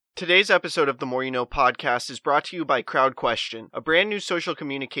Today's episode of the More You Know podcast is brought to you by CrowdQuestion, a brand new social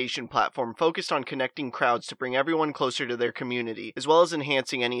communication platform focused on connecting crowds to bring everyone closer to their community, as well as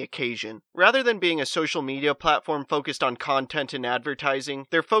enhancing any occasion. Rather than being a social media platform focused on content and advertising,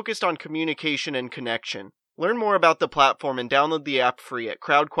 they're focused on communication and connection. Learn more about the platform and download the app free at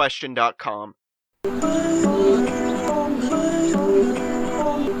crowdquestion.com.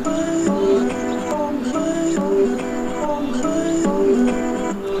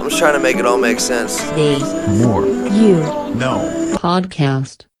 I'm just trying to make it all make sense. The More You Know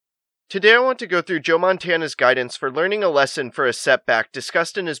Podcast. Today I want to go through Joe Montana's guidance for learning a lesson for a setback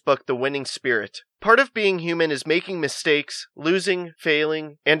discussed in his book The Winning Spirit. Part of being human is making mistakes, losing,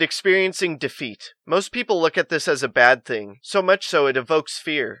 failing, and experiencing defeat. Most people look at this as a bad thing, so much so it evokes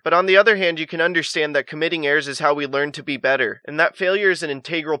fear. But on the other hand, you can understand that committing errors is how we learn to be better, and that failure is an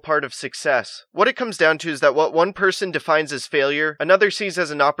integral part of success. What it comes down to is that what one person defines as failure, another sees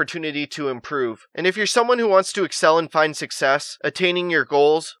as an opportunity to improve. And if you're someone who wants to excel and find success, attaining your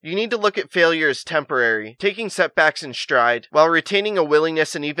goals, you need to look at failure as temporary, taking setbacks in stride, while retaining a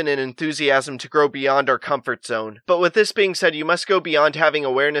willingness and even an enthusiasm to grow beyond our comfort zone. But with this being said, you must go beyond having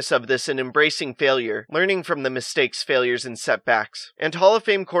awareness of this and embracing failure, learning from the mistakes, failures, and setbacks. And Hall of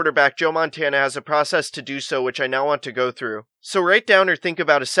Fame quarterback Joe Montana has a process to do so, which I now want to go through. So write down or think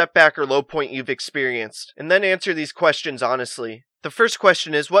about a setback or low point you've experienced, and then answer these questions honestly. The first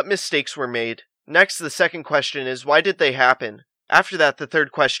question is, what mistakes were made? Next, the second question is, why did they happen? After that, the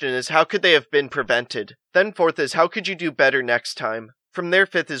third question is, how could they have been prevented? Then fourth is, how could you do better next time? From there,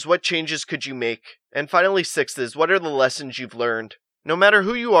 fifth is, what changes could you make? And finally, sixth is, what are the lessons you've learned? No matter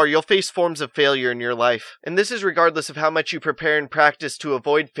who you are, you'll face forms of failure in your life, and this is regardless of how much you prepare and practice to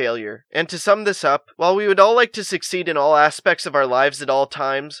avoid failure. And to sum this up, while we would all like to succeed in all aspects of our lives at all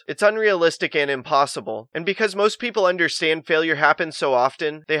times, it's unrealistic and impossible. And because most people understand failure happens so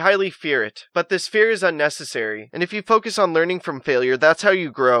often, they highly fear it. But this fear is unnecessary, and if you focus on learning from failure, that's how you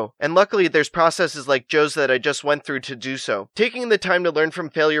grow. And luckily, there's processes like Joe's that I just went through to do so. Taking the time to learn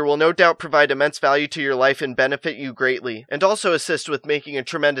from failure will no doubt provide immense value to your life and benefit you greatly, and also assist with making a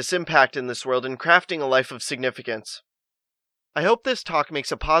tremendous impact in this world and crafting a life of significance. I hope this talk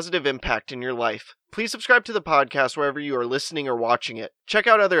makes a positive impact in your life. Please subscribe to the podcast wherever you are listening or watching it. Check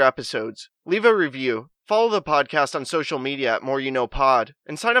out other episodes. Leave a review. Follow the podcast on social media at More You Know Pod,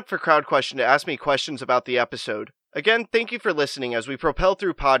 and sign up for CrowdQuestion to ask me questions about the episode. Again, thank you for listening as we propel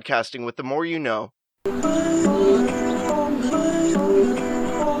through podcasting with the More You Know.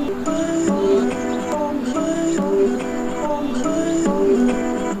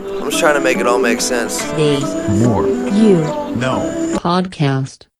 I'm just trying to make it all make sense. The More You Know Podcast.